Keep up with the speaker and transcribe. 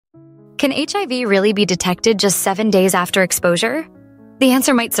Can HIV really be detected just 7 days after exposure? The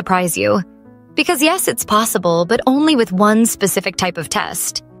answer might surprise you. Because yes, it's possible, but only with one specific type of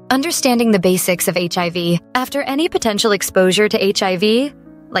test. Understanding the basics of HIV after any potential exposure to HIV,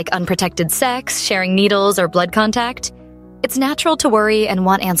 like unprotected sex, sharing needles, or blood contact, it's natural to worry and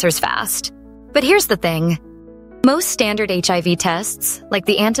want answers fast. But here's the thing. Most standard HIV tests, like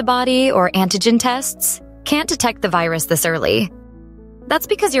the antibody or antigen tests, can't detect the virus this early. That's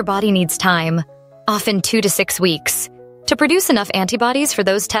because your body needs time, often 2 to 6 weeks, to produce enough antibodies for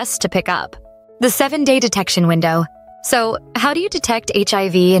those tests to pick up. The 7-day detection window. So, how do you detect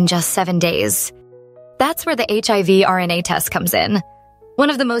HIV in just 7 days? That's where the HIV RNA test comes in, one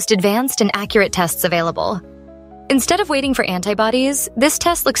of the most advanced and accurate tests available. Instead of waiting for antibodies, this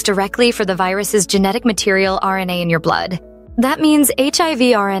test looks directly for the virus's genetic material RNA in your blood. That means HIV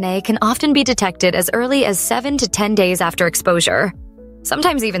RNA can often be detected as early as 7 to 10 days after exposure,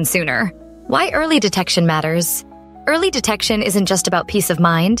 sometimes even sooner. Why early detection matters? Early detection isn't just about peace of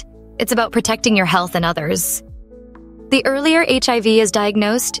mind, it's about protecting your health and others. The earlier HIV is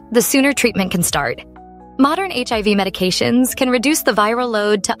diagnosed, the sooner treatment can start. Modern HIV medications can reduce the viral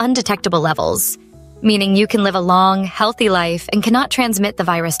load to undetectable levels, meaning you can live a long, healthy life and cannot transmit the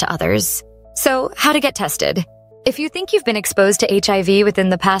virus to others. So, how to get tested? If you think you've been exposed to HIV within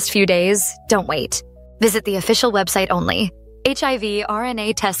the past few days, don't wait. Visit the official website only,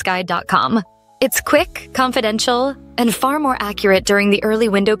 hivrnatestguide.com. It's quick, confidential, and far more accurate during the early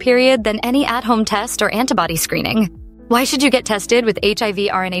window period than any at-home test or antibody screening. Why should you get tested with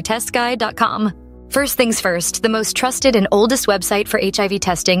hivrnatestguide.com? First things first, the most trusted and oldest website for HIV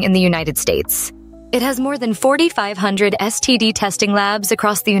testing in the United States. It has more than 4,500 STD testing labs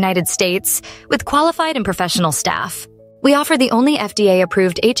across the United States with qualified and professional staff. We offer the only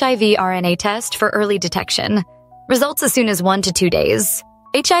FDA-approved HIV RNA test for early detection. Results as soon as 1 to 2 days.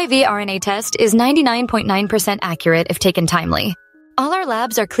 HIV RNA test is 99.9% accurate if taken timely. All our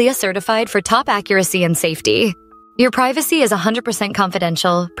labs are CLIA certified for top accuracy and safety. Your privacy is 100%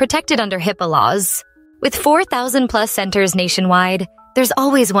 confidential, protected under HIPAA laws. With 4,000 plus centers nationwide, there's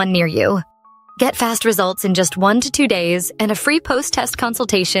always one near you. Get fast results in just 1 to 2 days and a free post-test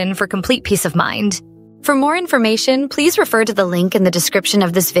consultation for complete peace of mind. For more information, please refer to the link in the description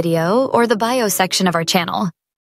of this video or the bio section of our channel.